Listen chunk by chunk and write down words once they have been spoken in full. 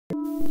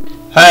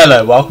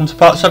Hello, welcome to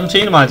part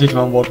 17 of my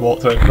Digimon World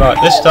walkthrough.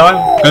 Right, this time,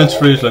 I'm going to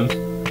Friesland.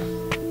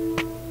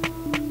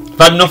 I've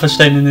had enough of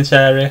staying in this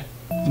area,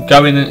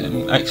 going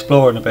and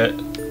exploring a bit.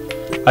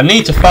 I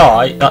need to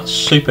fight that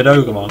stupid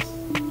Orgemon,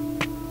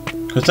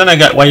 because then I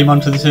get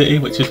Whamon to the city,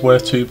 which is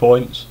worth 2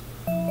 points.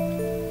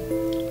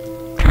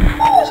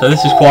 So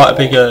this is quite a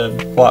big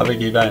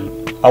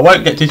event. I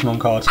won't get Digimon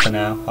cards for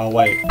now, I'll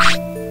wait.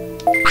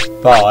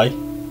 Buy.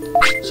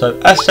 So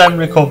SM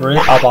recovery,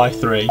 I'll buy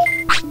 3.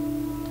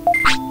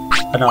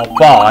 And I'll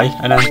buy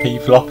an MP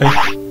floppy.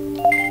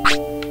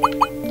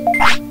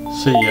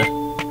 See ya.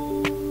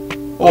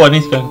 Oh, I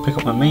need to go and pick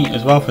up my meat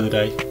as well for the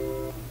day.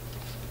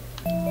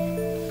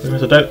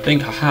 Because I don't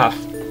think I have.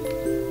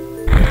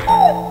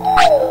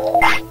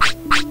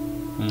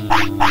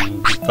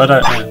 I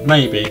don't know,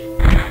 maybe.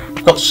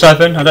 I've got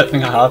 7, I don't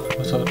think I have.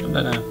 I don't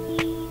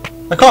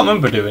know. I can't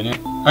remember doing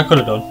it. I could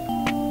have done.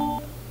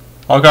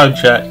 I'll go and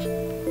check.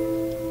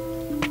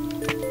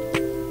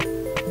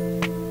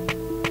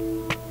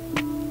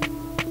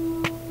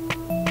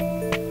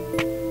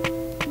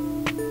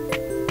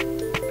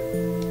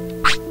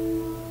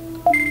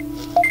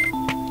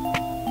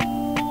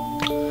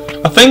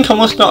 I think I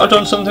must not have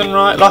done something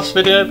right last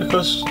video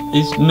because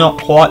he's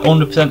not quite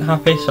 100%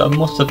 happy, so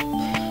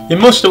he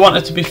must have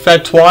wanted to be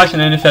fed twice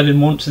and only fed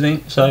him once, I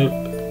think, so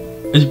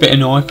he's a bit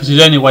annoyed because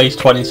he only weighs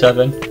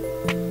 27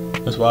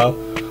 as well.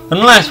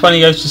 Unless when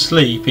he goes to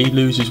sleep he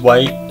loses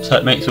weight, so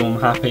it makes him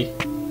unhappy.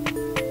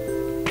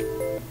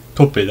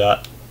 Could be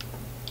that.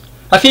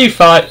 A few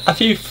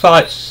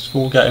fights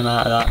will get him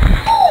out of that.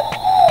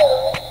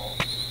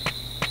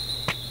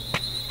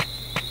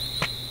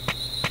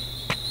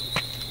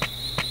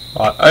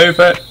 Right,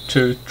 over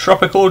to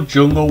Tropical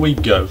Jungle we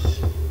go.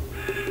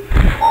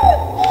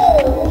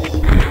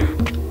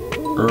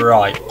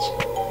 Right.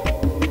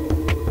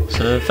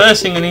 So the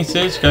first thing I need to do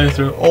is go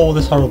through all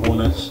this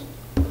horribleness.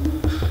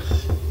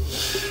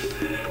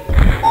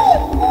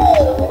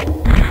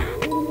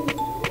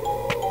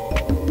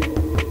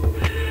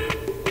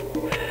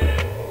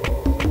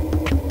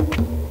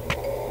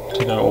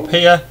 To go up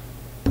here.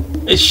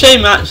 It's a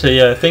shame actually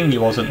Thingy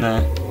wasn't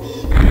there.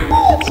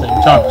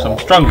 Same time, because I'm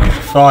strong enough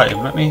to fight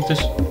him. Let me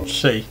just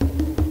see.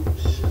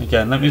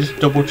 Again, let me just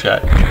double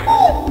check.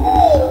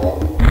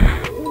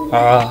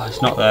 Ah,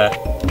 it's not there.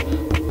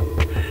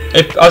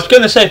 If I was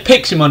going to say if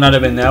Piximon had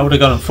been there, I would have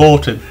gone and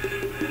fought him.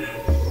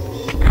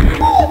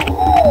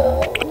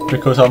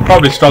 Because I'm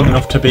probably strong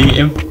enough to beat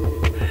him.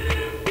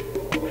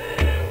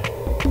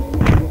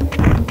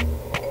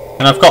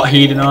 And I've got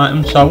healing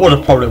items, so I would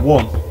have probably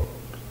won.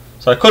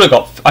 So I could have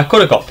got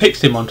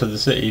Piximon to the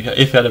city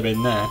if he had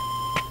been there.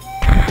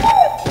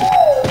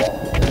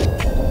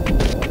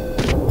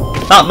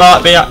 I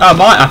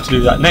might have to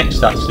do that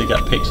next actually, get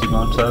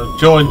Piximon. So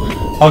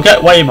I'll get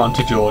Whamon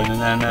to join, and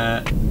then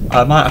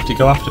I might have to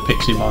go after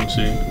Piximon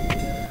soon.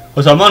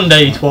 Because I'm on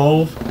day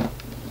 12.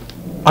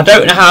 I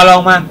don't know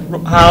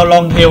how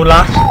long he'll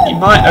last. He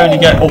might only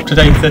get up to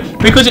day 30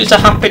 because it's a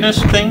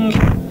happiness thing.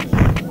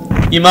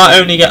 You might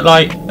only get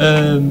like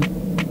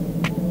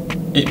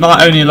it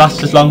might only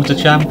last as long as the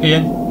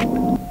champion.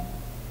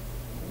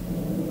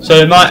 So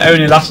it might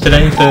only last to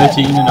day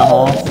 13 and a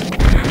half.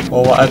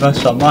 Or whatever,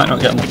 so I might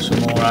not get much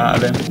more out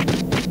of him.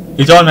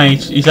 He's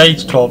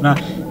age 12 now.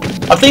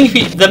 I think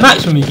the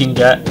maximum you can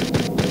get,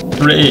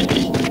 really,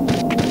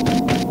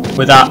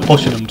 without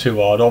pushing him too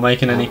hard or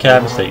making any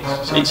care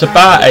mistakes, it's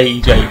about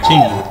age 18.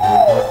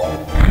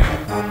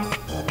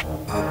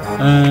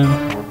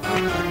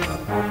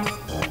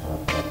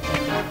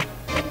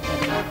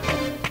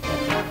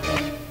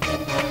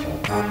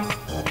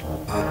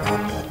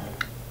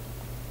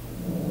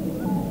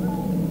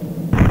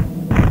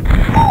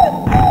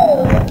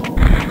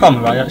 Come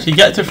on, I actually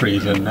get to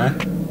Friesland now.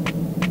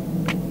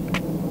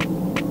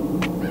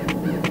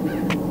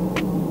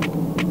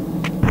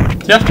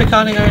 Do you have to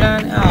kind of go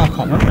down? Oh, I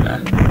can't remember now.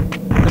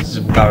 This is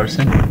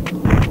embarrassing.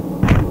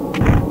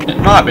 It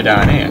might be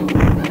down here.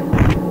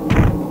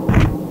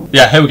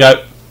 Yeah, here we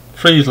go.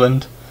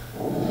 Friesland.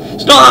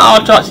 It's not that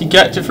hard to actually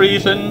get to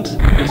Friesland.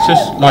 It's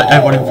just like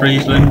everyone in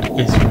Friesland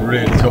is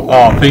really tough.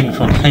 Oh,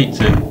 Friesland hates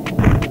it.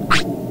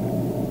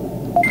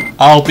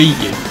 I'll beat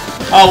you.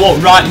 Oh,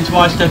 what, right into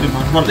Ice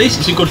Digimon? Well, at least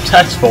it's a good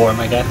test for him,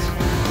 I guess.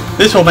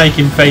 This will make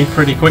him fade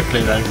pretty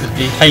quickly, though, because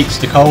he hates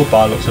the cold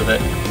by the looks of it.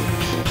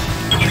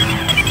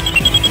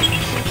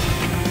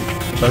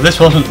 So this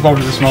wasn't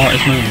probably the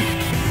smartest move.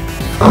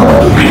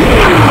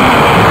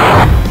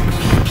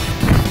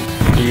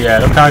 Yeah,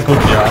 look how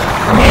good they are.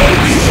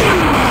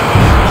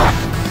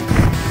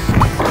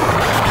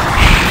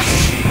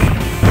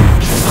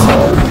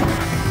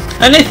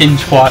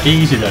 Anything's quite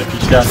easy, though, if you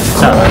stand in the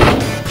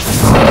tower.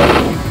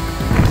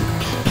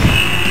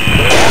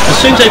 As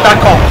soon as they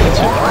back off,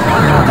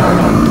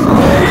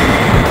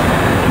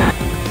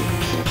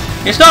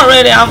 it's not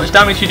really how much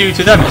damage you do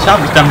to them, it's how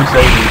much damage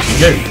they do to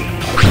you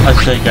as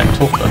they get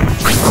tougher.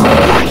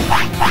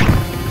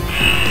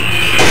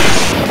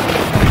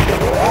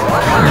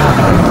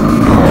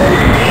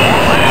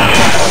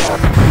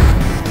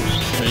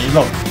 So you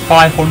look,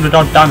 500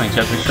 odd damage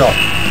every shot.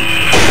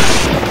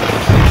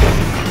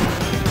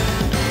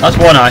 That's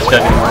one ice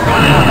Devimon.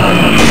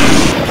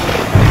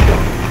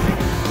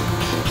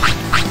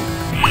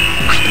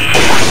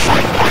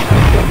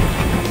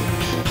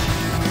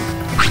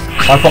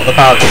 I've got the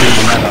power to beat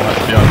him now,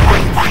 let's be honest.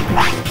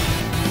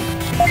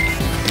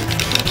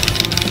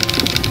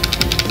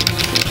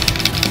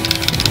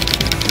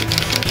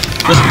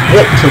 Just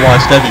whoop to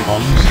ice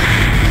Devimons.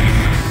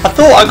 I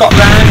thought I got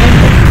round him.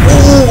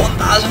 Oh,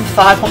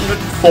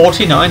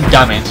 1,549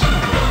 damage.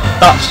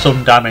 That's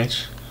some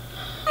damage.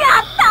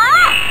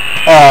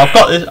 Oh, I've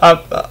got this.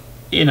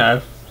 You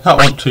know, that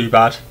wasn't too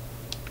bad.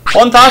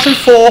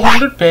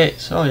 1,400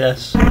 bits. Oh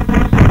yes,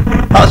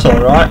 that's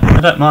all right.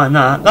 I don't mind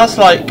that. That's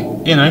like,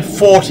 you know,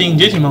 14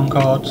 Digimon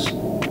cards.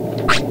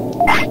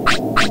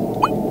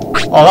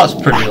 Oh, that's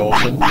pretty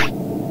awesome.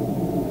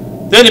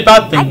 The only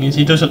bad thing is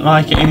he doesn't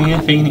like it in here,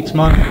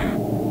 Phoenixmon.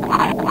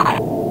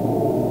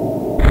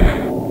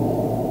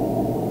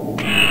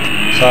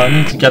 So I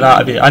need to get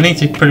out of here. I need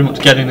to pretty much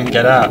get in and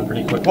get out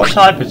pretty quick. What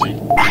type is he?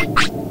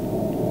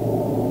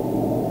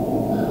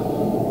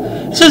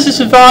 It says he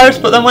survives,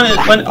 but then when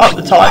up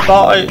the type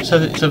bar it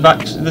says it's a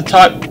vaccine. The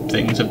type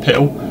thing is a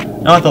pill.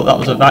 And I thought that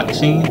was a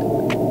vaccine.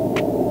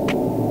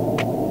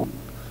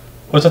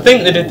 But I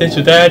think they did this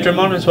with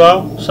Orgemon as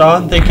well, so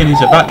I'm thinking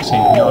he's a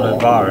vaccine, not a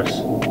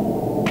virus.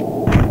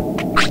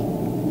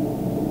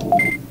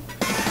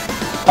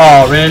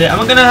 Oh really? Am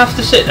I going to have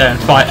to sit there and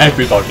fight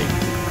everybody?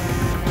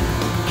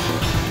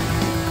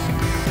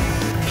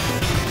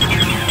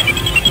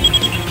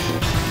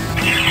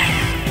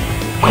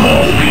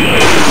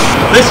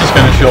 This is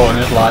going to shorten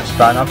his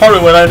lifespan. I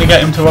probably will only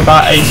get him to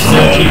about age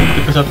 13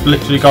 because I've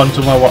literally gone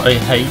somewhere what I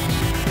hate.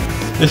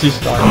 This is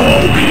like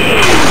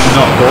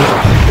not good.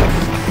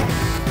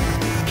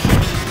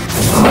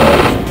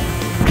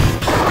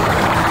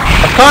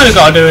 I've kind of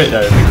got to do it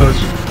though because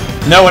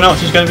no one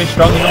else is going to be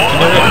strong enough to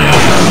do it.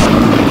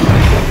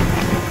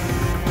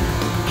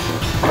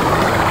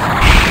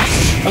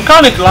 I'm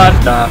kind of glad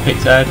that I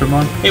picked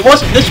Orgemon. It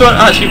wasn't. This one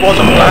actually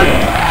wasn't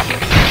planned.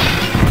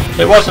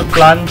 It wasn't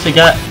planned to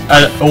get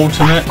an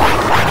ultimate.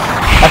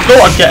 I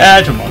thought I'd get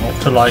Orgemon up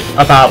to like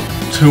about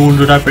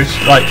 200 every,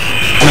 like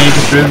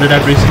maybe 300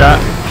 every stat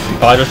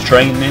by just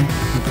training him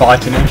and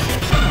fighting him.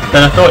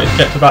 Then I thought it'd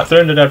get to about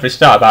 300 every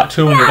stat, about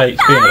 200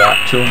 HP and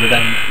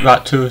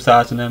about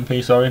 2000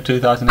 MP, sorry, and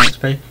 2000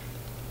 XP.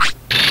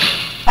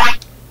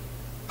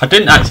 I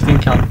didn't actually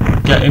think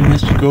I'd get him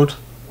this good.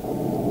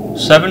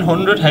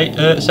 700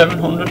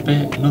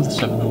 bit, another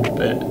 700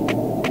 bit.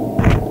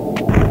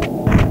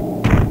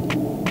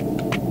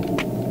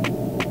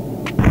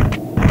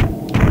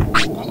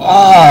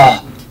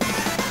 Oh,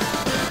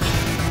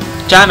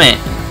 damn it!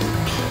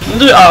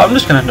 I'm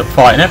just going to end up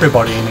fighting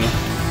everybody in here.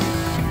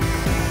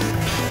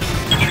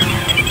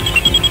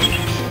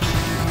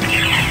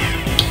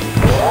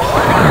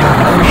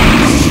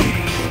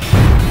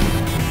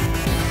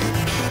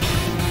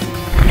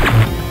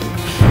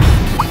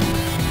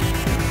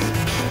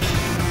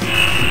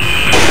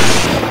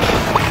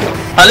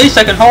 At least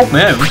I can hold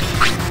my own.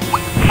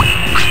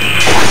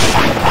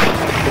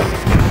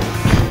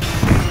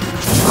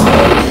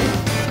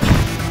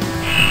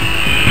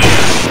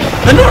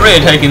 They're not really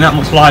taking that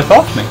much life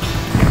off me.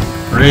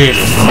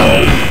 Really.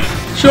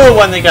 Sure,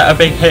 when they get a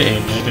big hit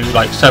in, they do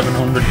like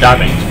 700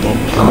 damage, but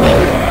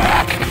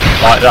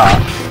like that.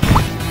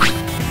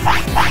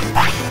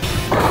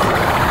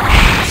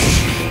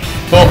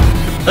 But,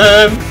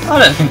 I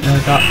don't think they're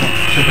that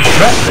much of a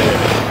threat, really.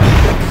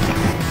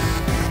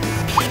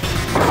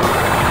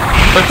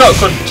 They've got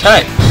good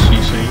techs,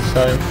 you see,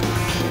 so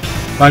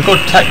my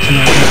good techs are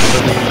not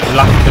for the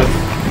lack of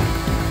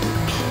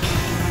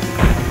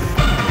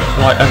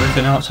like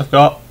everything else I've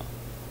got.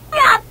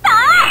 I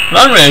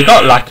haven't really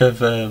got lack of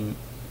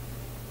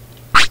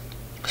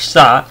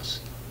stats.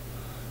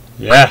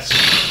 Yes.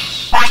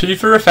 2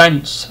 for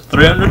offence,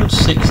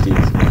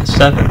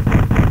 367.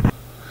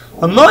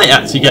 I might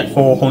actually get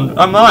 400.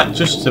 I might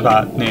just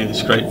about nearly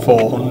scrape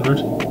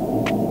 400.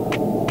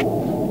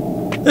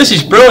 This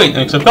is brilliant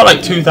because I've got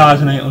like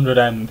 2,800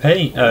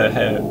 MP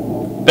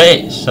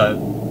bits, so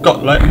I'm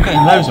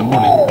getting loads of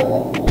money.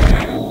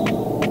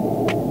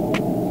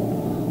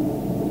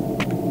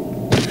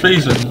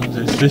 Friesland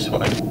is this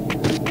way.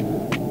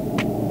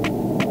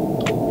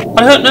 I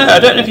don't know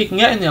if you can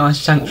get in the ice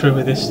sanctuary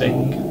with this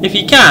thing. If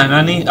you can,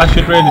 I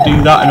should really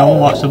do that and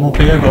unwatch them up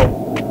here, but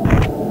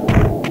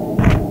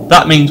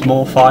that means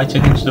more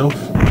fighting and stuff.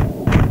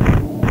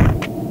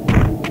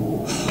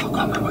 Oh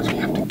god, how much we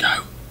have to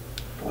go.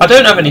 I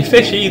don't have any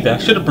fish either. I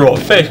should have brought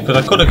fish because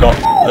I could have got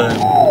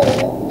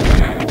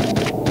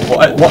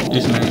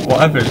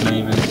whatever his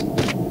name is.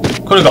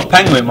 Could have got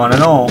Penguinmon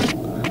and all.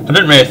 I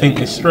didn't really think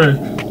this through.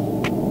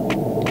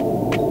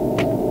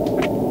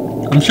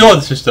 I'm sure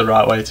this is the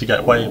right way to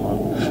get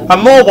Whamon.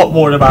 I'm more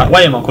worried about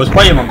Whamon because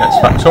Whamon gets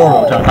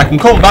Factorial down. I can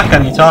come back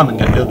any time and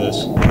get the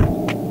others.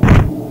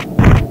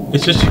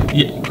 It's just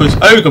because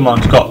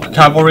Orgemon's got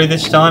cavalry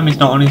this time. He's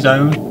not on his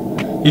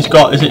own. He's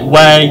got, is it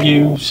Where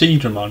You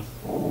Seedramon,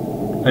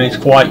 and it's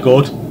quite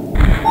good.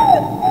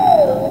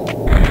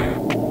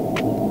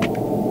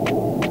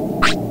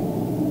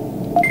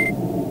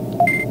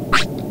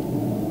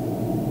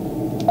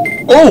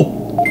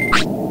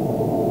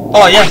 Oh!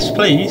 Oh yes,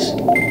 please.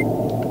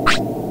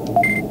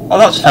 Oh,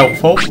 that's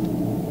helpful.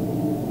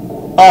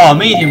 Oh,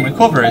 medium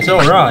recovery is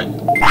alright.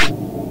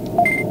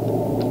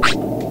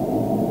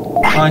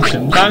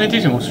 Items. How many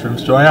Digimon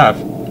mushrooms do I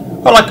have?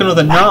 Oh, like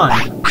another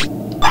 9.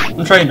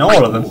 I'm trading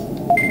all of them.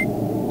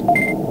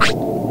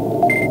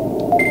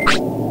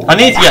 I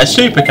need to get a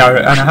super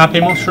carrot and a happy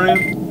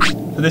mushroom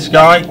for this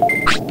guy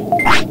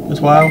as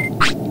well.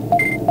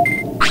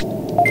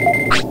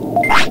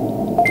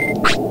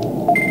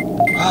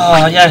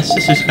 Oh yes,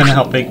 this is going to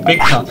help big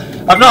time.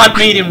 I've not had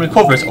medium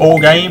recoveries all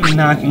game and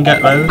now I can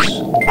get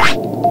those.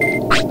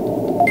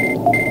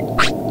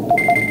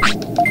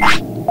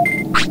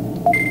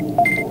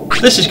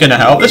 This is going to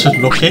help. This was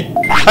lucky.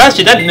 I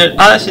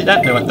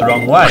accidentally went the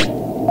wrong way.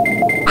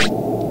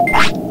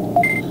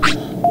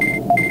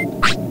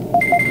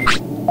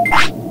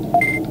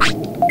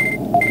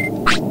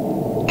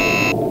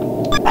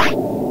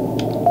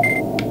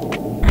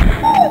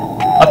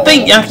 I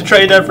think you have to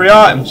trade every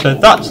item, so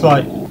that's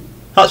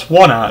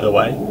one out of the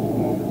way.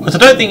 Because I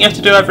don't think you have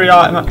to do every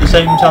item at the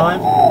same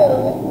time.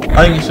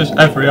 I think it's just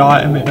every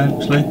item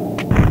eventually.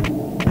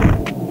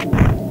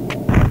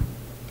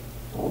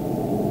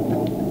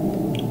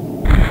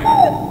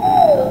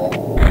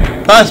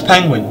 First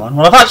penguin one.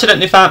 Well, I've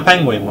accidentally found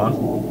penguin one.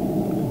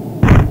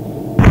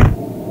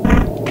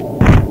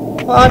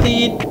 Why do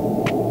you...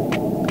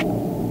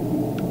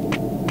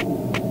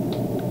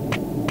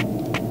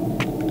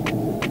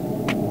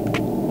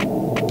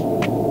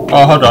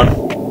 Oh, hold on.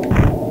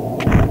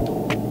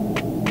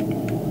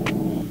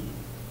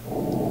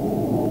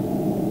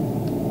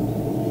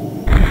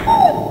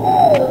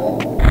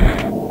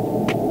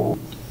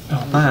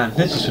 Oh man,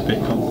 this is a big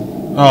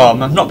one. Oh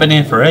man, I've not been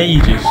here for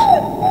ages.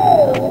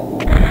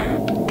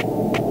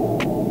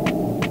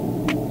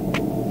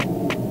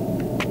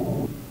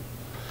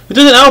 It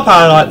doesn't help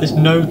how like there's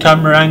no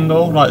camera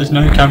angle, like there's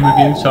no camera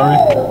view, sorry.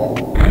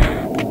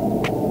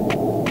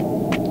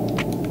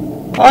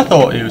 I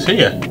thought he was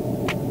here.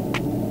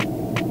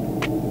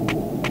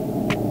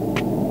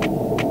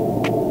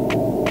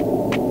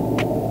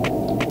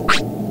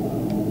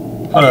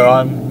 Hello,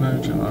 I'm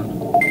Orgemon.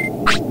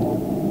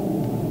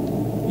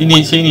 You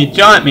need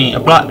giant meat, a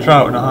black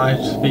trout and a high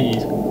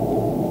speed.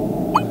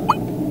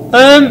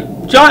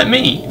 Giant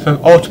meat for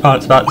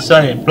autopilot's about the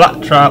same.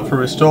 Black trout for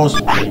restores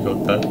is pretty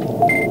good though.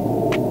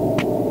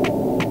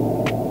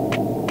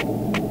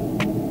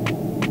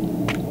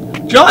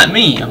 Giant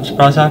meat, I'm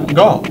surprised I haven't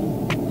got.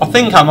 I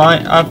think I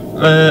might have.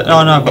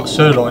 Oh no, I've got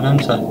sirloin,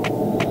 haven't I?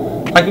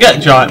 I can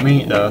get giant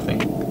meat though, I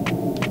think.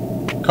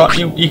 Can't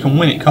you? You can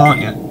win it,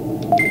 can't you?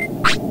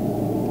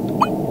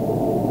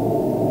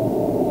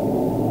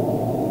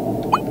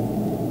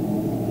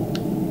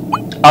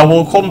 I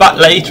will come back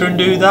later and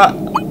do that.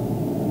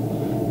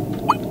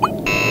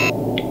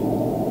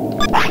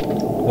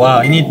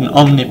 Wow, you need an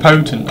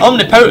omnipotent.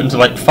 Omnipotents are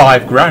like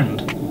 5 grand.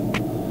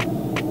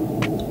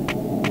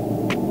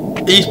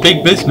 He's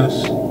big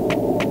business.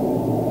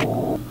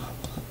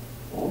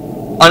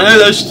 I know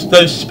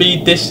those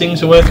speed disc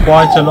things are worth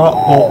quite a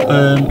lot,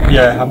 but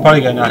yeah, I'm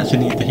probably going to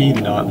actually need the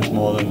healing items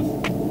more than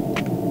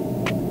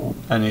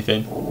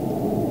anything.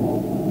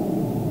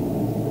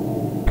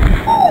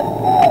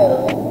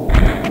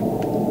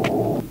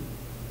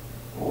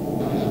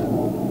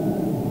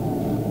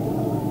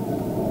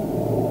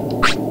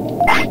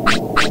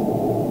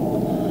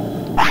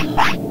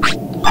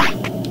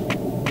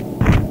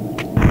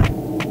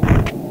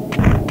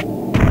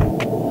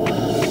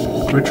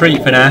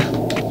 Retreat for now.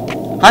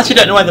 I actually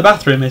don't know where the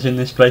bathroom is in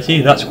this place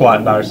either, that's quite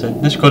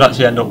embarrassing. This could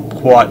actually end up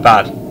quite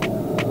bad.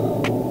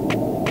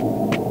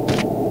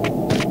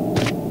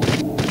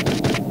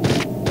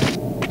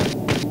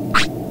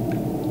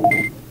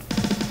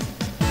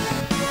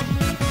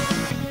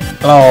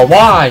 Oh,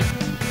 why?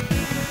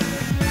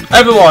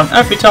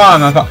 Every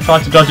time I've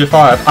tried to dodge a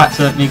fire, I've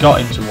accidentally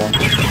got into one.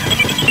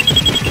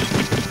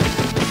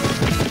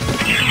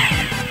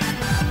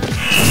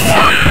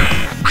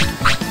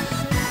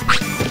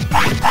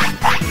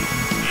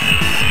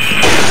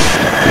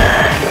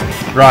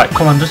 Right,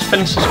 come on, just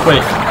finish this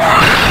quick.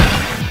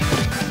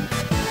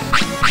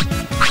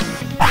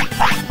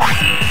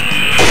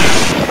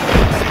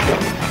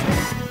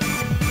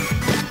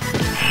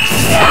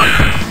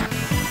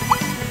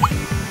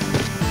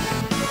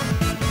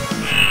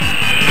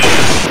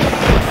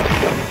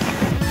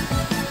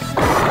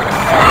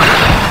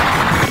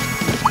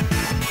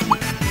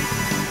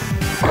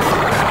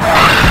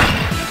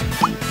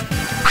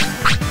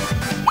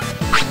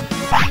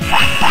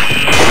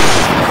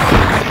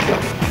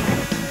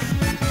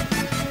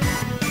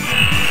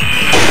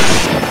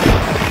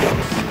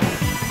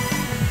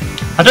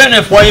 I don't know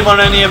if Whamon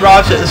only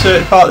arrives at a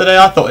certain part of the day.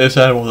 I thought he was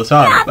there all the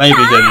time. Maybe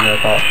he's only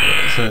there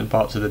at certain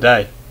parts of the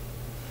day.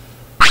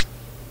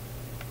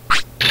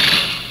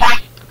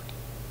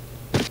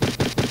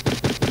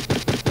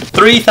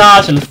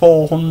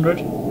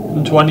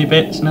 $3,420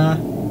 bits now.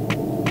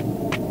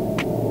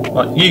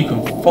 Like, you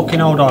can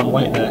fucking hold on,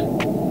 wait there.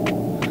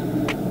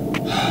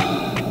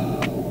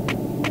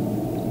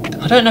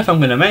 I don't know if I'm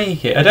going to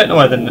make it. I don't know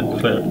whether...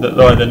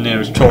 where the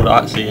nearest toilet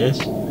actually is.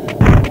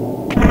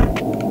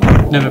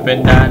 Never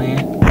been down here.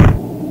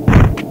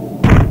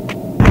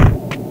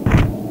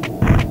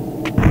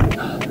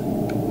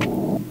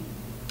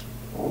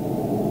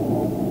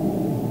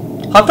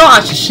 I've not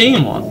actually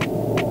seen one.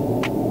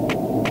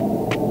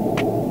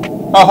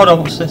 Oh, hold on,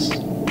 what's this?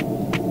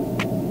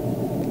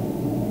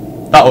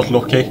 That was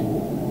lucky.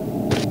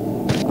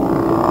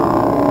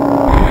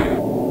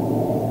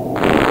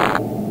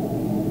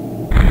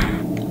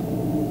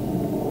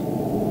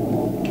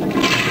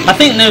 I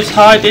think those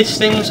high dish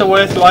things are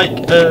worth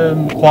like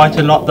quite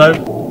a lot though.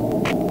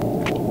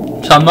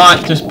 So I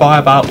might just buy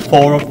about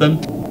 4 of them.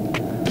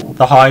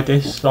 The high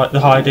dish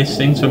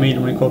things for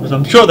medium recovers.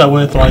 I'm sure they're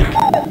worth like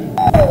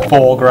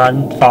 4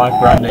 grand,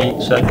 5 grand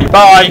each. So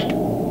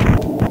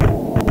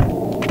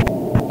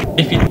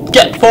if you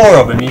get 4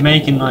 of them, you're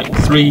making like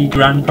 3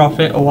 grand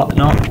profit or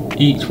whatnot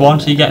each one.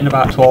 So you're getting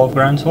about 12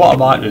 grand. So what I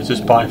might do is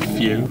just buy a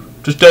few.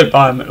 Just don't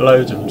buy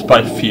loads of them. Just buy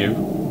a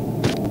few.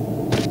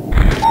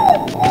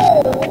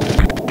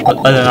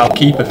 And then I'll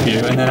keep a few,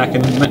 and then I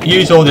can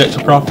use all the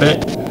extra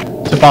profit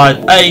to buy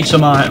A,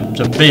 some items,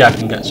 and B, I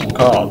can get some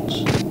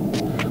cards.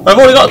 Well, I've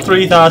already got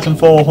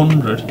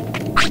 3,400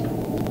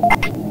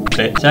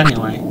 bits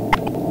anyway,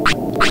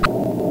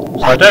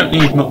 so I don't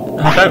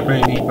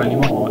really need many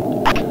more.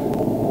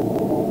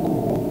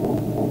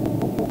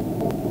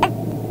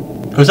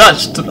 Because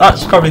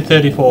that's probably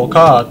 34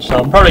 cards, so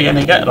I'm probably going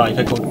to get like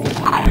a good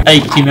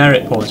 80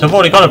 merit points. I've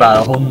already got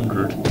about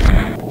 100.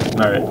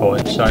 Merit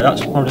points, so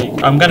that's probably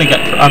I'm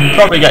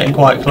probably getting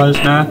quite close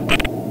now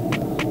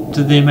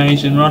to the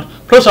amazing rod.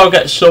 Plus I'll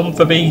get some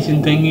for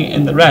beating thingy,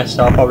 and the rest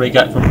I'll probably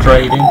get from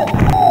trading.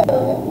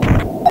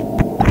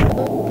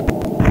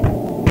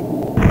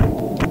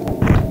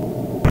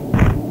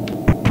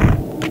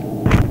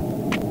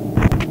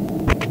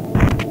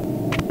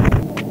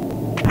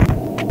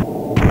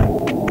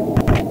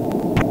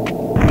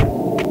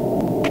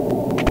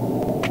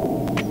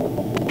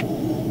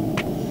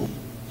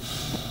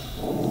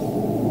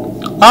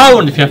 I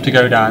wonder if you have to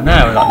go down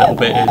there where that little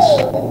bit is.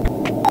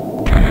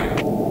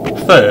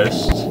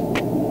 First,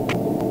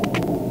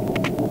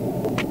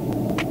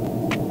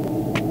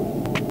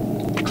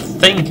 I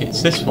think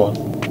it's this one.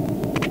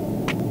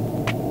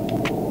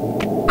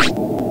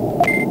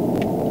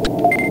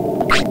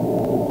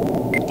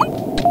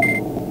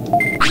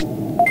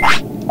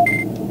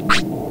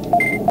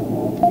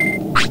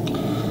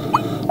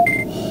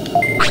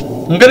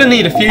 I'm going to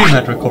need a few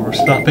med recoveries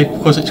for that big,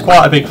 because it's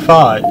quite a big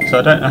fight, so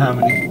I don't know how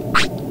many.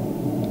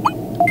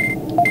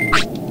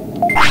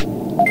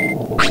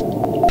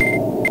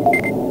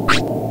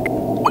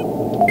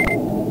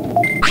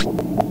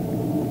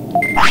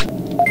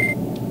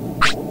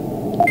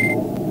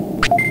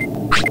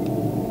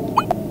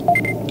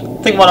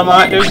 I think what I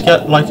might do is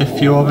get like a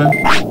few of them,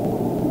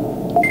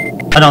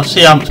 and I'll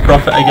see how much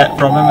profit I get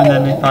from them, and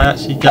then if I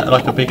actually get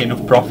like a big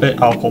enough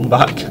profit, I'll come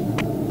back.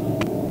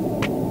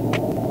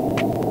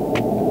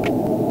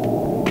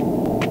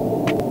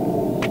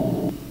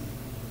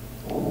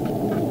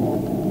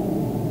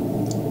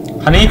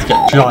 I need to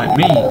get giant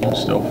meat and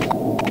stuff.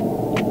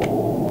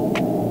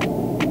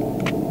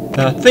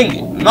 Then I think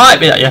it might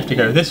be that you have to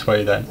go this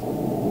way then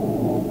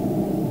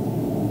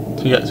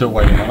to get to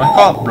Whamon.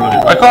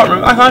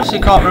 I actually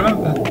can't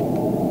remember.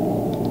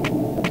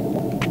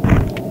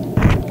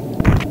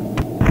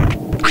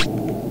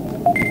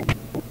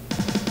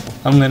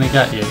 I'm gonna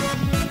get you.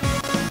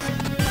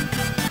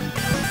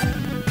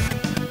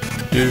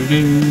 Do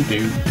do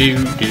do do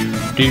do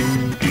do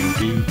do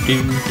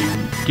do do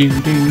do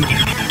do.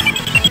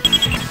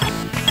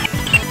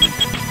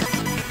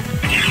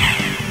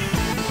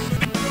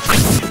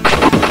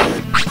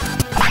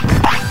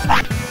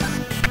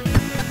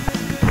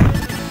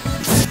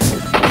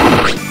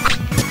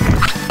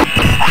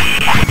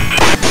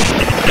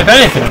 If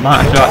anything, I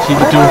might have to actually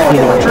do a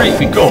full retreat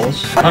because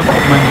I've got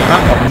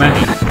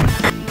many,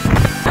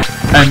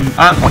 and I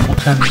haven't got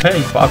much MP,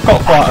 but I've got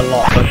quite a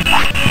lot of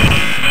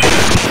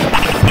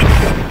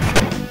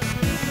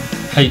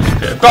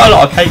HP. I've got a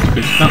lot of HP,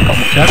 but I've not got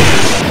much MP.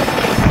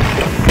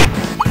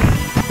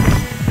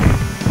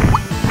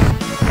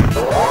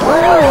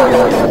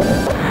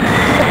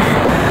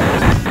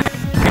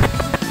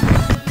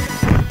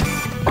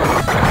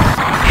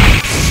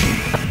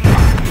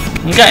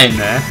 I'm getting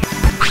there.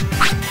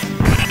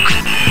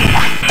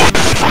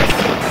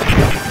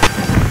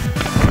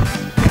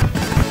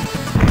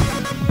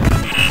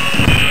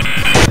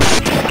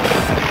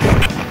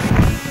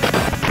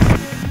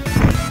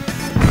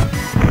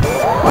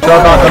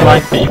 About the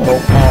life people,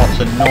 oh, it's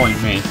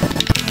annoying me.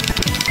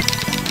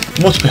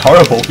 It must be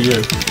horrible for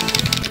you.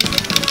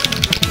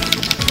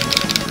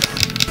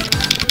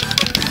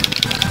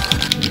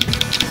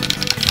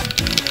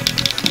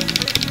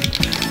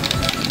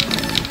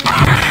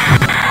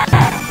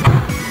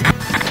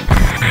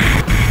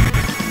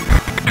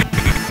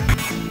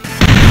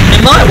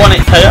 It might want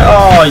it to.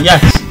 Oh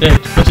yes, it did,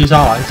 because his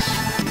eyes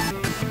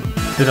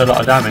did a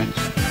lot of damage.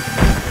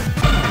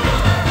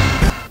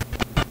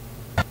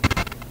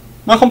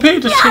 My computer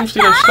just seems to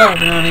go slow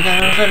now and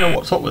again. I don't know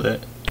what's up with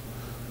it.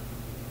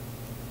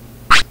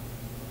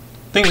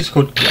 think it's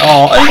called.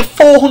 Oh, I think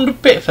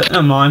 400 bit for.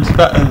 Never mind. It's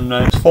better than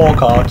those 4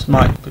 cards.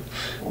 Might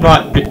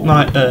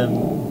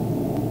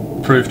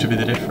prove to be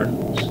the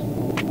difference.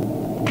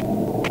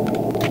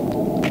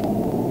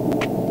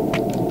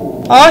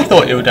 I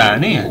thought you were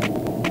down here.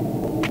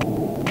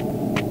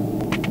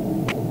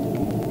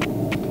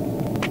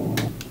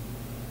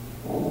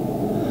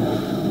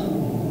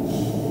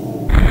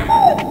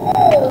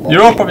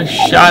 You're all probably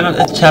shouting at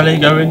the telly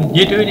going,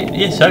 you're doing it,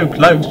 you're so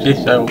close, you're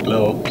so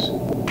close.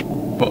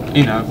 But,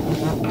 you know.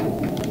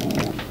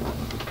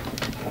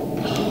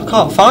 I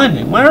can't find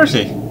him, where is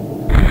he? He's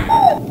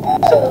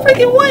a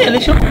freaking whale, he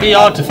shouldn't be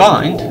hard to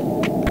find.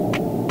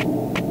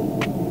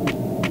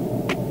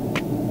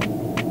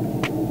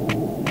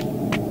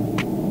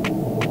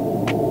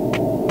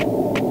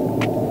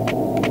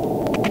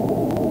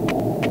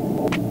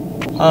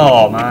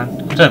 Oh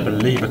man, I don't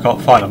believe I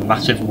can't find a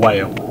massive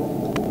whale.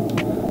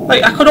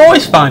 Like, I could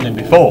always find him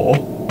before.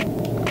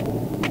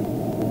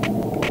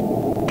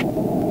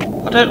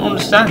 I don't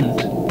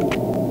understand.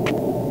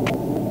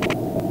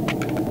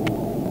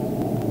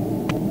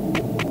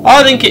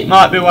 I think it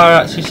might be where I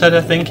actually said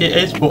I think it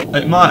is, but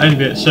it might only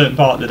be at a certain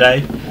part of the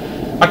day.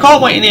 I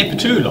can't wait in here for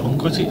too long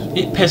because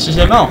it pisses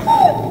him off.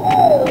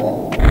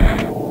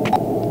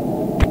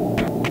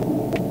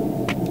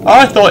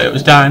 I thought it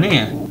was down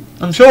here.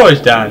 I'm sure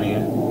it's down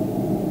here.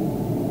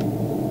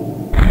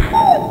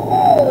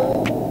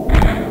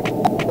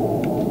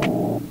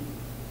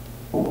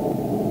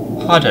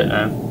 I don't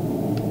know.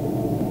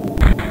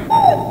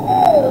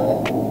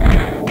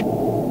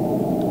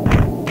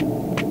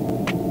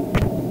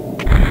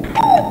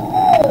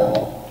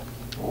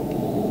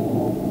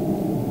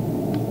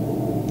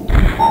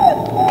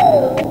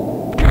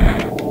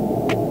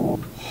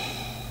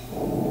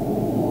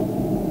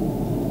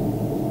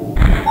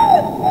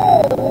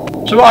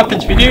 So what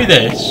happens if we do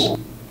this?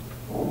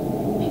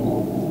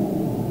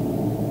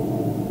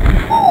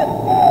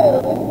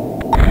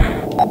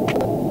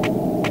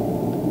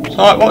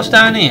 Alright, what's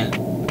down here?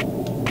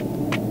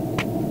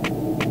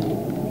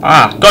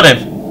 Ah, got him!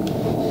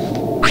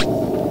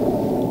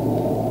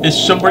 Is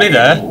somebody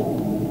there?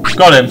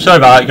 Got him, sorry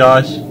about that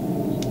guys.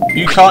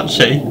 You can't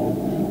see.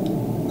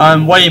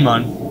 I'm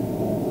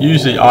Whamon.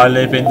 Usually I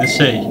live in the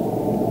sea.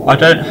 I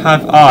don't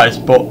have eyes,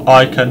 but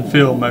I can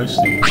feel most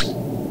things.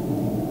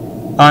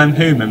 I'm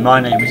Whamon,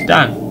 my name is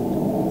Dan.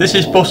 This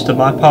is Buster,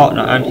 my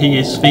partner, and he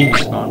is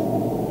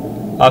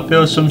Phoenixmon. I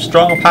feel some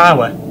strong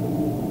power.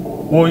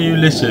 Will you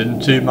listen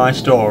to my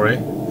story?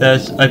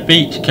 There's a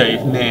beach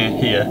cave near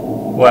here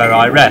where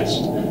I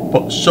rest,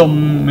 but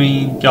some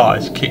mean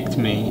guys kicked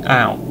me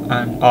out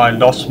and I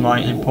lost my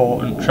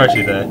important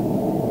treasure there.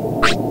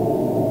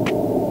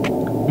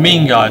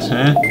 Mean guys,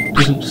 huh?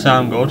 Doesn't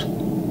sound good.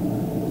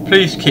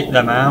 Please kick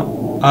them out.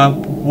 I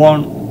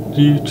want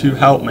you to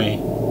help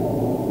me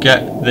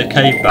get the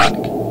cave back.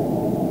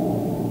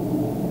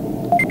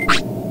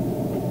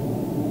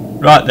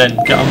 Right then,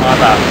 get on my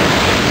back.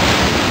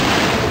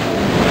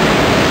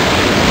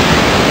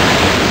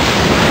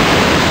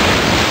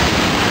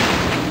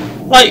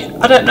 Like,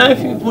 I don't know if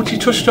would you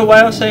trust a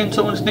whale saying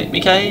someone's nicked me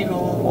cave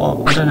or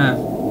what? I don't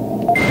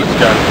know. Let's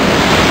go.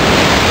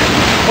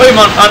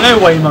 Whamon, I know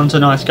Whamon's a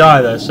nice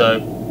guy though, so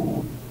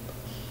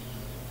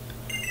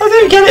I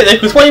don't get it though,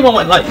 because Whamon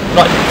went like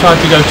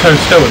tried to go toe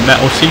to toe with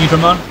Metal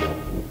Seedramon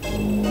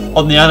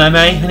on the anime,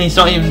 and he's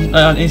not even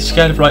he's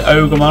scared of like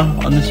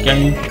Orgemon on this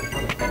game.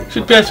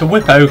 Should be able to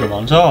whip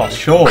Orgemon's arse,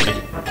 surely.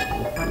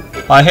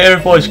 I hear a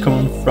voice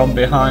coming from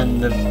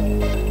behind the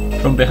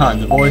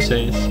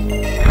voices.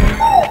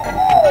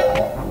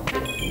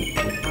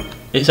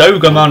 It's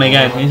Orgemon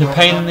again, he's a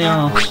pain in the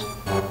arse.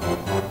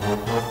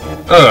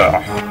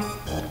 Ugh.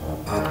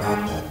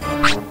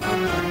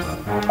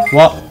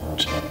 What?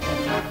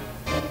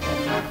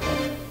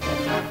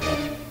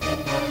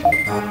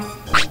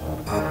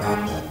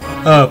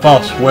 Oh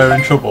boss, we're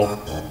in trouble.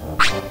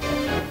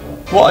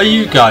 What are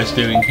you guys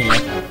doing here?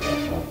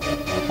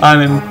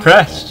 I'm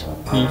impressed.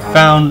 You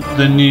found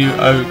the new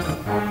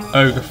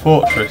ogre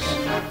fortress.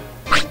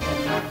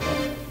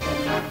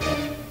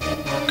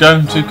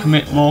 Going to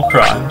commit more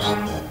crimes?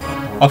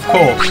 Of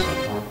course.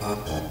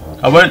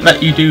 I won't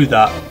let you do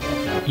that.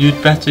 You'd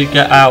better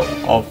get out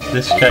of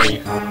this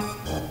cave.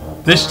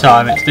 This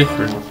time it's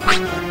different.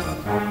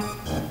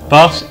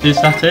 Boss, is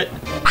that it?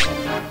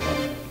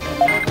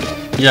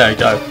 Yeah,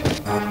 go.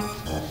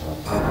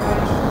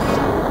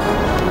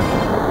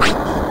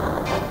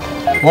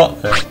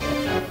 What the?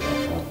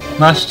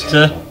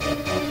 Master,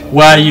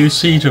 where you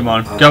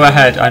Seedramon, go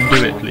ahead and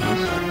do it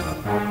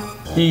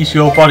please. He's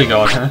your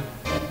bodyguard, huh?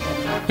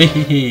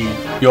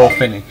 Hehehe, you're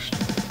finished.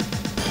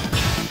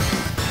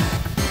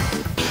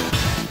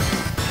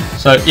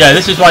 So yeah,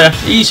 this is why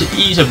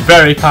he's a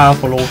very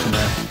powerful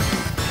ultimate.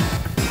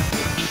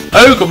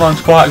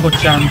 Orgemon's quite a good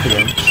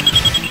champion.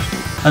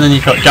 And then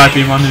you've got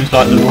Digimon who's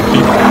like the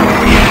rookie.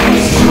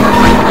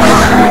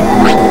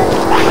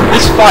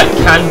 This fight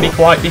can be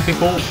quite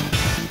difficult.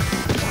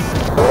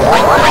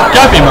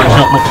 Digimon's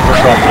not much of a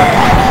problem.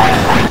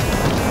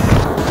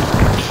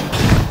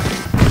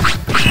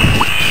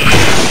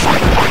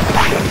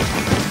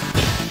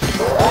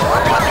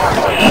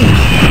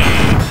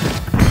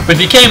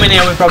 you came in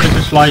here with probably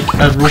just like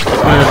a rough with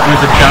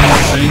a jam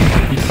thing,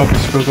 you'd probably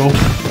struggle.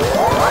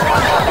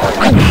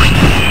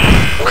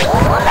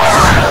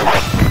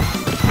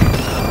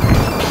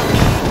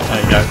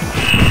 There you go.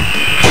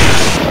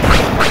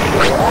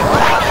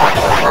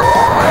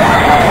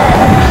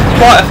 It's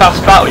quite a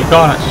fast battle, you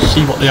can't actually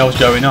see what the hell's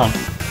going on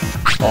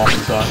half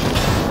the time.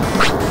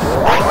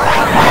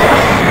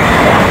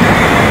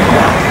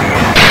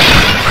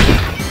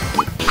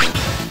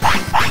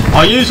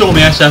 I'll use all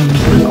my SM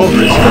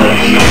recoveries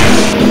first.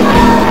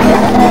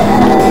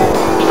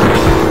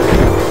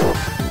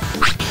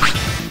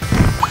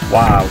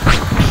 Wow.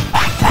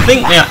 I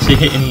think they're actually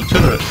hitting each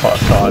other at the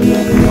time.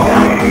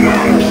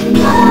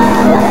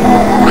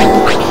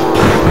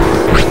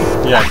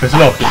 Yeah, because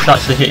look, it's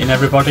actually hitting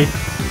everybody.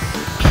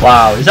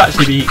 Wow, he's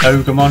actually beat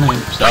Orgemon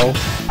himself.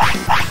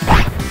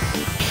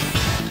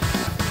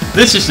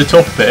 This is the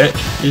tough bit,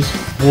 is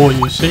War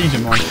Use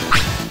Digimon.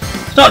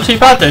 It's not too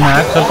bad though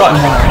now, because I've got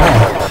him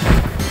one-on-one.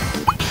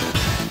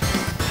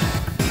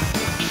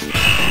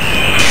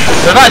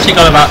 They've actually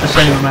got about the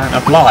same amount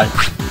of life,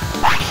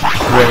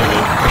 really,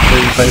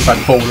 if they've had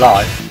full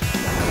life.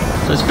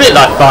 So it's a bit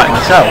like fighting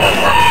myself.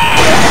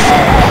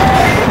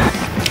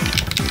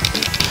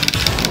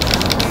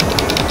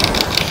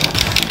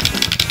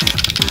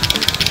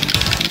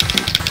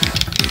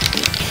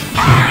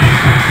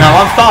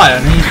 Now I'm fire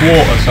and he's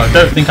water, so I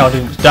don't think I'll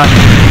do much damage.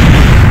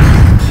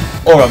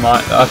 Or I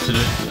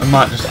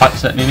might just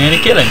accidentally nearly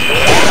kill him.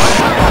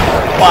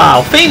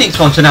 Wow, Phoenix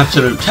wants an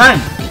absolute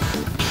tank.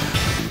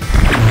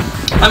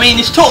 I mean,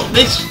 he's took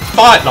this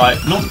fight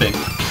like nothing.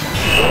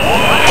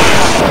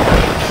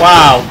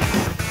 Wow.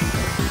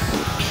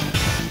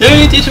 The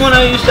only Digimon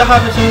I used to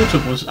have as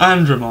Ultra was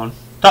Andromon.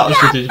 That was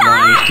the Digimon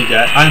I used to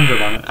get,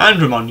 Andromon.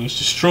 Andromon used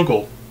to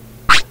struggle.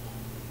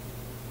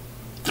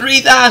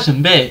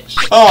 3,000 bits.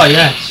 Oh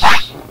yes.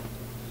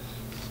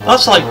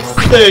 That's like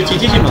 30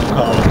 Digimon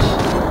cards.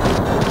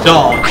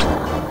 God.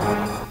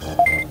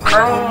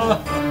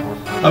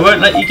 I won't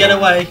let you get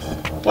away.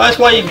 Where's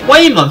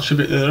Whamon should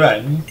be at the other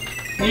end.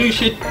 You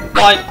should,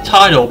 like,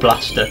 Tidal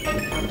Blaster.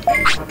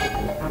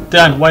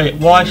 Dan, wait,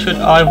 why should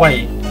I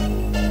wait?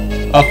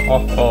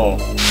 Oh.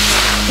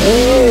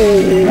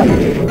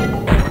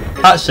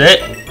 That's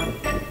it.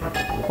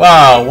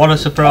 Wow, what a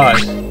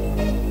surprise.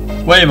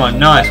 Whamon,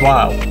 nice,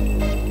 wow.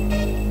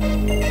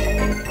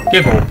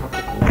 Give up.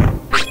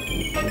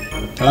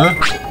 Huh?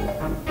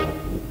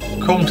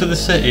 Come to the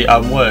city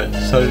and work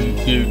so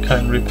you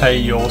can repay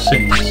your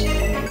sins.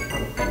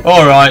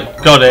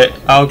 Alright, got it.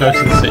 I'll go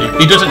to the city.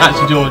 He doesn't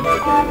actually join.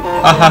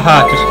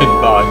 Ahaha, just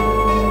couldn't buy.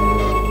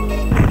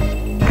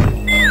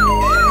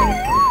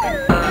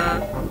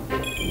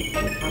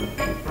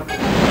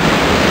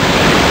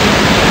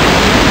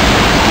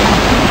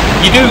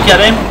 You do get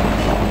him.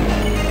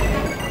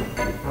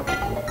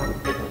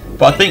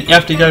 But I think you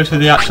have to go to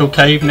the actual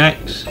cave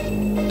next.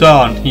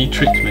 Darn, he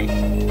tricked me.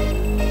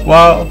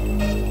 Well,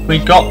 we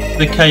got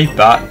the cave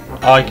back.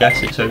 I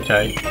guess it's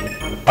okay.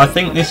 I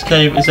think this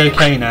cave is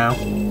okay now.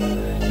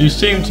 You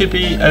seem to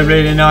be a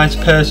really nice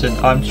person.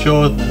 I'm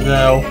sure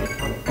they'll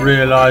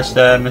realise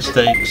their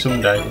mistake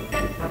someday.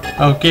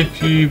 I'll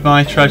give you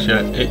my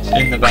treasure. It's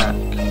in the back.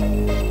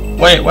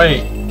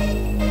 Wait.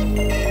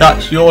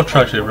 That's your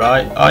treasure,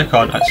 right? I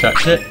can't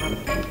accept it.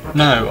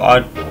 No,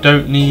 I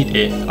don't need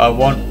it. I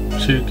want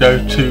to go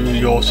to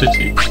your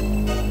city.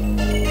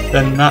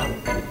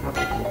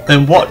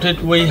 Then what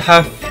did we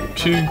have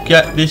to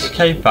get this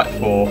cave back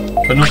for?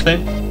 For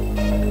nothing?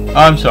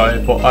 I'm sorry,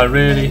 but I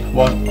really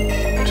want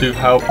to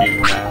help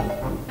you now.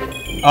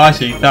 I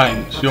see,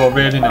 thanks. You're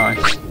really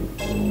nice.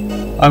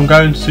 I'm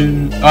going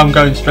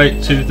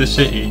straight to the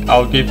city.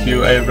 I'll give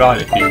you a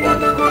ride if you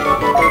want.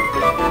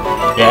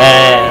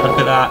 Yeah, look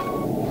at that.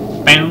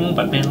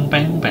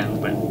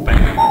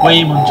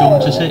 Whamon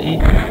joins the city.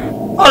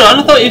 Hold on,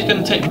 I thought he was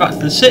going to take me back to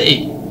the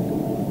city.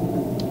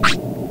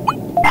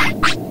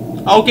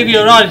 I'll give you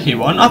a ride if you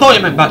want. I thought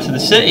he meant back to the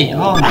city.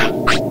 Oh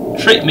no.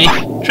 Trick me,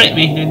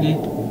 didn't you?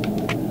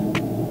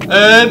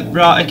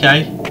 Right,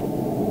 okay.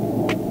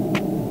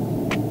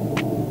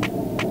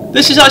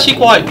 This is actually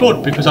quite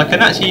good because I can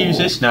actually use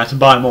this now to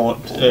buy more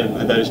of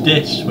those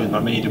discs with my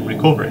medium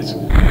recoveries.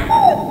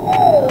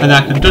 And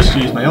I can just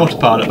use my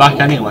autopilot back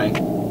anyway.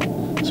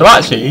 So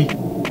actually,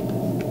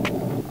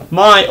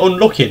 my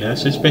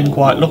unluckiness has been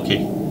quite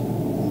lucky.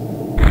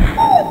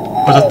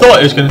 Because I thought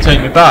it was going to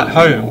take me back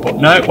home, but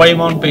no,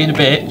 Whamon being a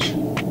bitch.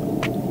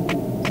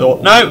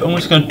 Thought, no, I'm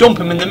just going to dump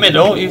him in the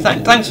middle.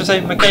 Thanks for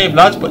saving my cave,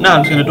 lads, but now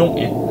I'm just going to dump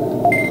you.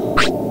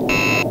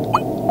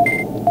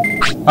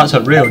 That's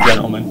a real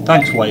gentleman.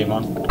 Thanks,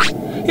 Whamon.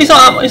 He's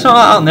not like that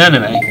out in the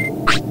enemy.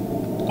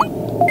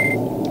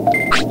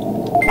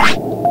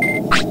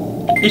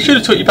 He should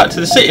have took you back to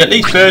the city, at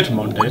least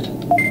Orgemon did.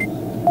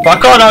 But I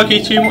can't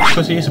argue too much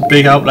because he is a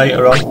big help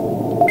later on.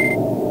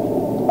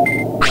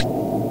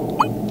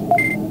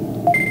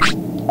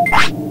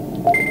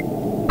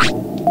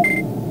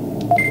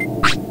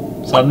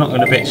 So I'm not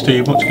going to bitch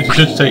too much because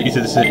he does take you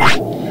to the city.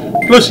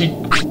 Plus,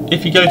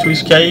 if you go to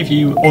his cave,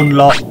 you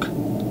unlock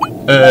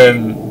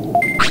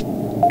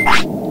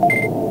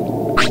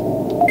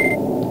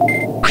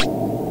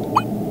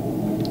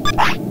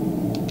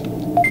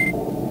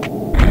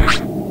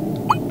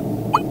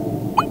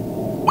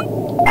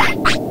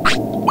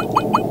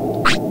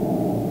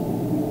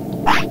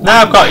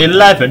Now I've got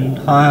 11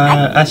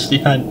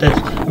 SD pen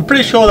discs. I'm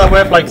pretty sure they're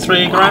worth like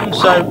 3 grand,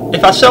 so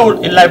if I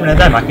sold 11 of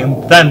them I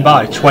can then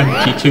buy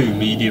 22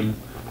 medium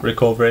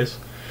recoveries.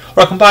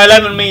 Or I can buy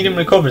 11 medium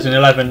recoveries and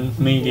 11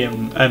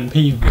 medium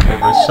MP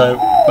recoveries, so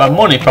my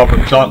money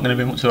problems aren't going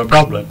to be much of a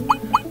problem.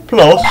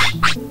 Plus,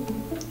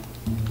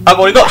 I've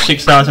already got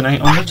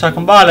 6,800, so I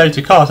can buy loads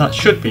of cars, and that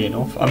should be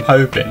enough, I'm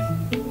hoping.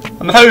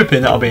 I'm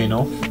hoping that'll be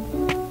enough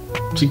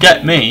to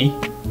get me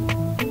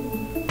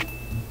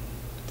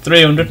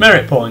 300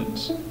 merit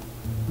points.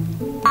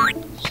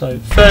 So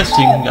first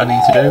thing I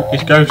need to do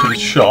is go to the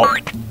shop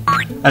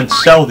and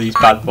sell these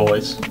bad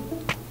boys.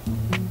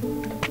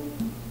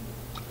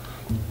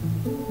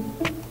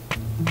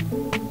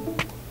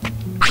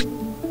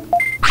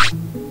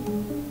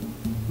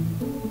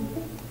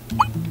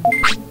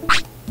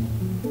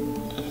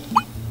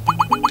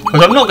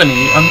 Because I'm not going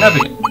to, I'm never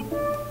going to,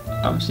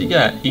 obviously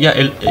you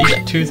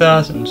get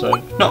 2,000, so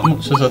not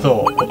much as I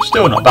thought, but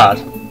still not bad.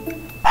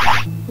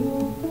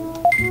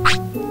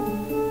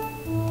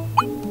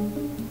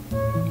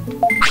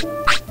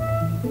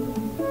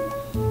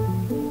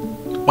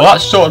 Well,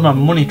 that's sorted my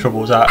money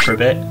troubles out for a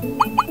bit.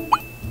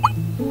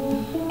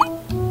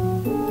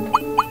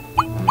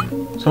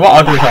 So what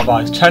I'll do is I'll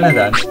buy 10 of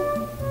them.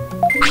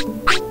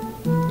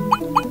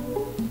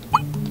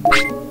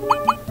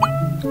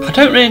 I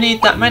don't really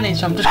need that many,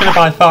 so I'm just going to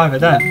buy 5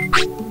 of them.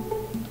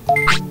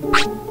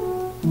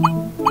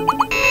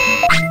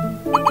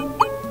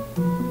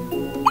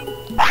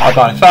 I'll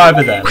buy 5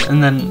 of them,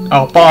 and then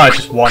I'll buy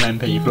just 1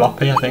 MP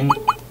floppy, I think.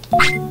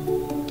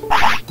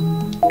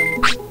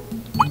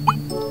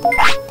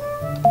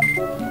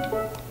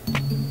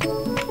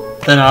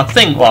 Then I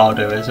think what I'll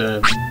do is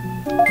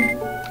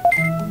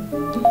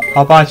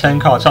I'll buy 10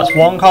 cards. That's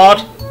 1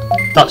 card,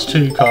 that's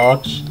 2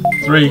 cards,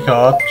 3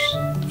 cards,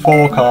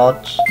 4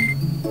 cards,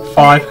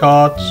 5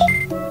 cards,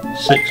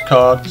 6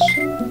 cards,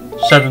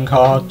 7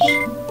 cards,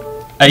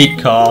 8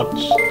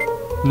 cards,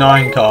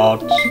 9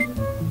 cards,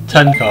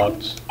 10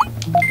 cards.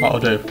 What I'll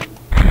do.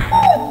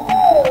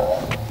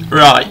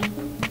 Right.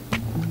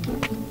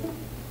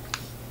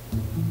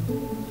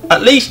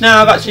 At least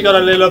now I've actually got a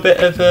little bit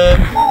of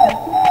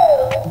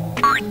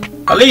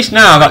at least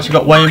now I've actually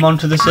got Whamon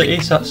to the city,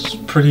 so that's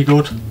pretty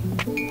good.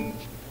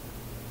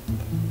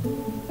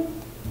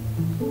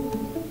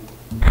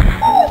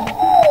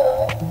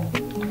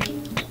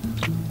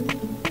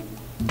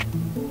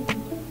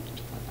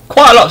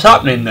 Quite a lot's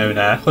happening though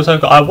now, because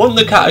I won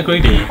the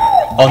category D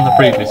on the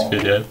previous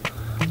video.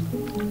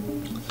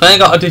 Then I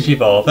got a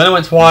Digivolve, then I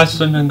went to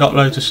Iceland and got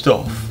loads of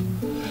stuff.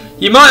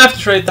 You might have to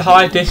trade the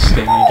high disc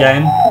thing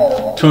again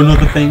to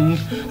another thing.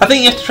 I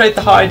think you have to trade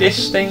the high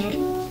disc thing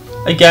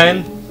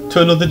again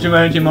to another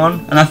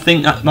Digimon, and I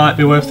think that might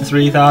be worth the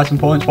 3,000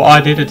 points. What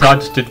I did is I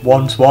just did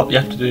 1 swap, you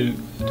have to do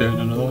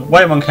another.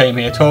 Whamon came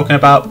here talking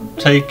about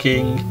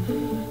taking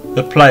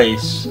the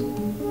place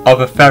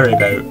of a ferry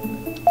boat.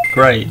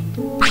 Great.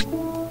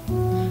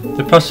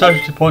 The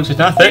prosperity points is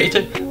now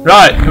 32.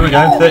 Right, here we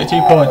go,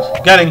 32 points.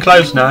 Getting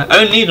close now. I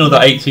only need another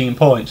 18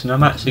 points and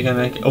I'm actually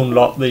going to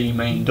unlock the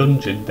main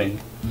dungeon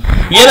thing.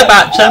 You get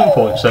about 10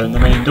 points though in the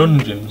main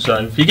dungeon, so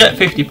if you get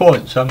 50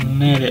 points,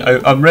 I'm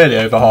really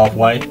over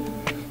halfway.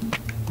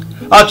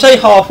 I'd say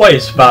halfway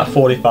is about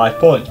 45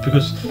 points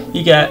because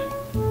you get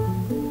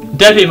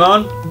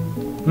Digimon,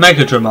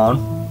 Megadramon,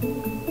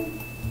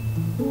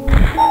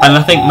 and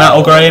I think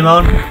Metal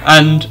Greymon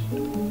and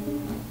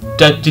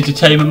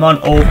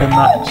Digimon, all from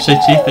that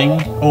city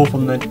thing, all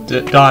from the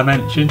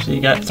dimension. So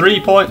you get 3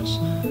 points,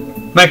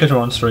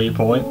 Megadramon's 3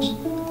 points,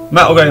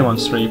 Metal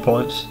Greymon's 3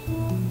 points,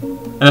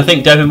 and I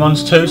think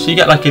Digimon's 2, so you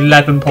get like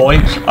 11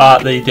 points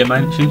at the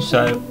dimension.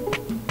 So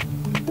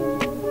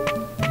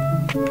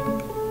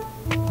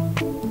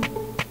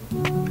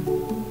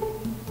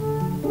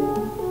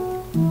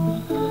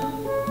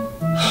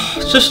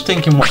just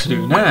thinking what to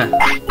do now,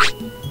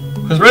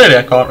 because really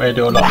I can't really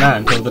do a lot now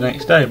until the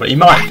next day, but he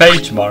might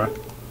fade tomorrow.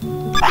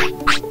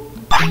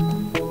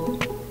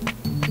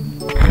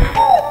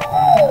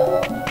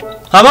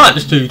 I might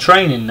just do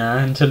training now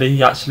until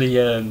he actually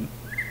until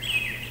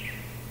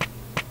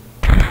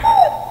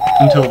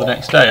the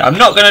next day. I'm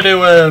not going to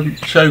do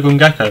Shogun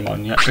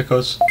Gekomon yet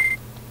because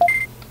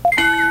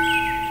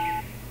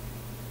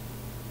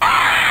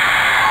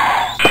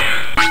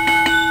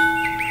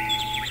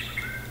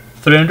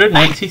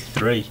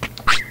 $383.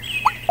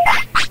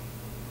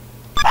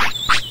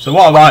 So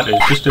what I might do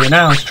is just do an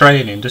hour's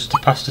training just to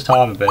pass the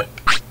time a bit.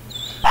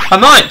 I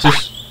might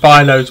just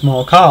buy loads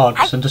more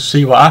cards and just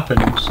see what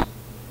happens.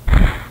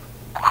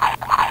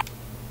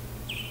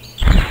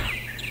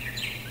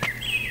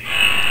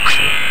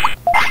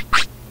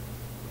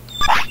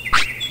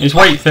 He's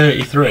weight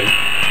 33.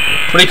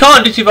 But he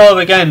can't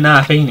Digivolve again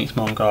now,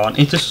 Phoenixmon can't.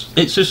 It's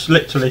just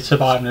literally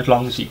surviving as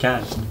long as he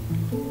can.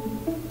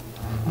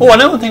 Oh,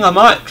 another thing I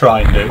might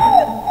try and do.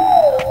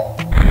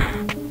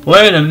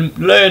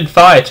 Learn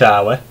Fire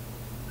Tower.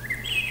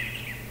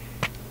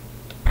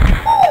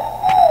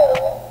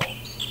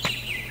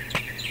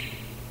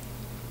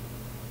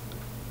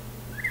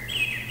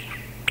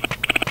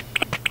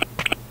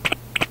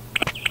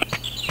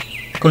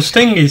 Because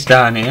Stingy's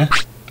down here.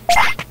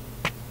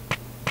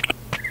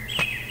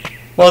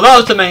 Well, that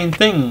was the main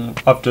thing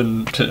I've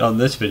done on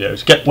this video,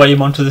 is get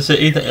Whamon to the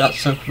city.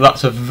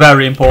 That's a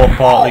very important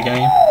part of the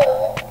game.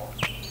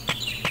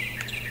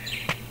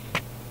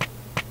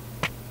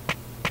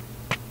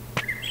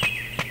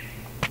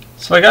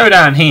 So I go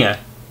down here.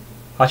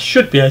 I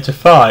should be able to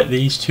fight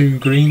these two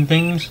green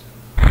things.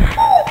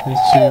 These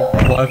two,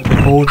 whatever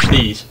they're called,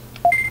 these.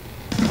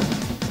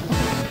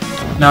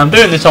 Now I'm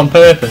doing this on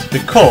purpose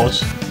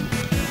because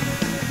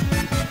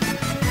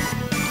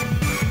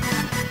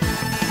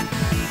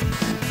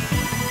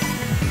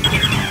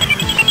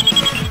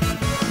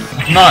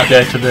I might be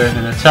able to learn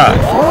an attack.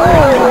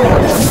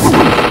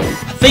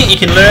 I think you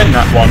can learn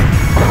that one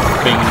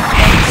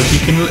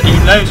because he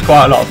knows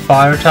quite a lot of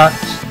fire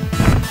attacks.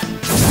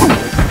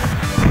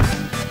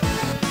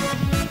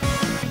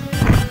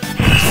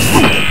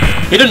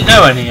 He doesn't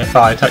know any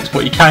fire attacks,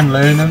 but he can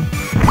learn them.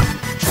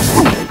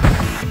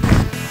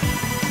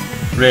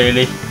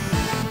 Really.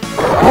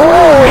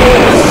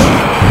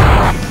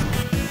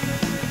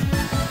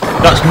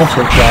 That's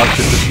muscle charge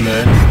to just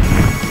learn.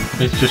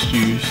 It's just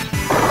used.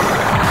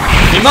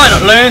 He might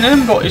not learn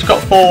them, but he's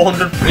got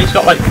 400. He's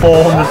got like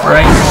 400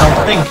 brains.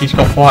 I think he's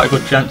got quite a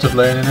good chance of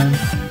learning them.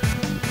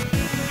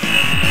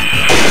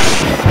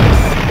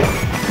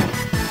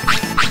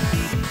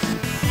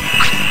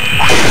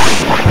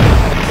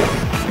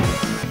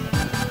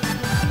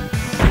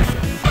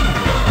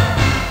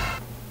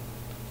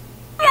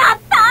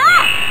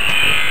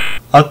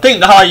 I think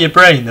the higher your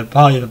brain, the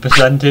higher the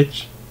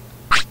percentage.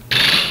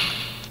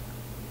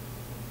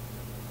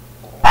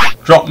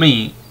 Drop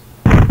meat.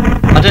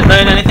 I didn't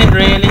learn anything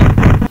really.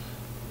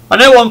 I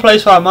know one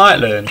place where I might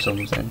learn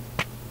something.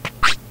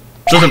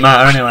 Doesn't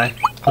matter anyway,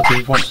 because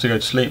he wants to go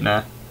to sleep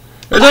now.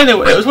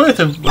 It was worth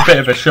a bit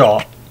of a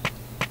shot.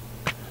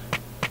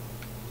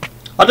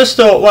 I just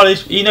thought, well,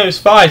 he knows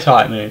fire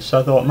type moves, so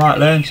I thought I might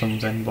learn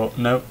something, but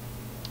no.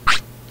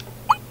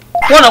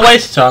 Wasn't a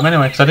waste of time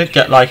anyway, because I did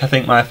get, like, I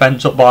think my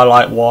offence up by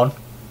like 1.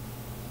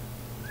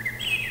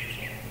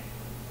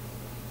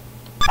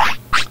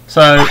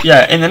 So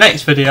yeah, in the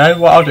next video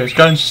what I'll do is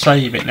go and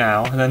save it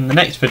now, and then the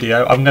next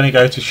video I'm going to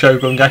go to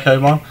Shogun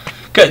Gekomon,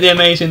 get the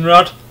amazing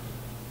rod.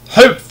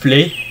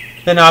 Hopefully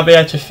then I'll be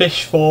able to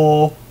fish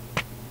for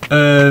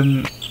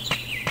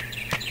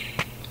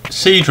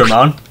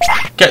Seadramon,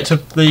 get to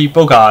the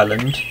Bug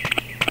Island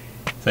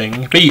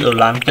thing, Beetle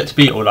Land, get to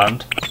Beetle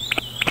Land,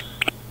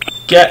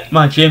 get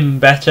my gym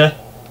better,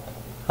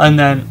 and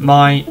then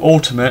my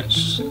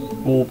ultimates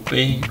will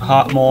be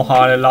more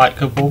highly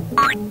likeable.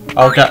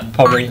 I'll get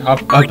probably a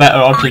better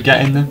odds of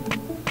getting them.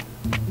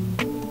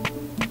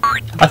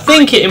 I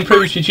think it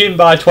improves your gym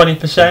by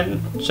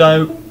 20%,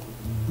 so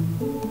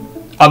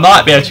I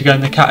might be able to go in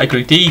the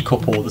category D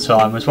cup all the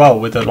time as well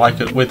with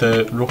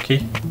a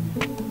rookie.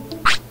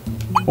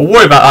 We'll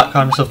worry about that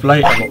kind of stuff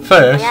later, but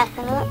first.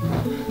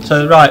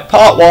 So right,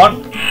 part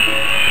 1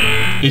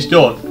 is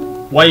done.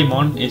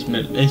 Whamon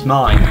is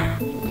mine.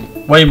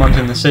 Whamon's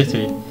in the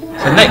city.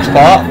 So next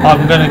part,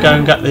 I'm going to go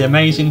and get the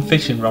amazing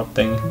fishing rod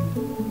thing.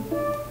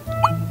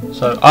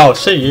 So I'll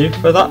see you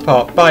for that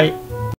part. Bye.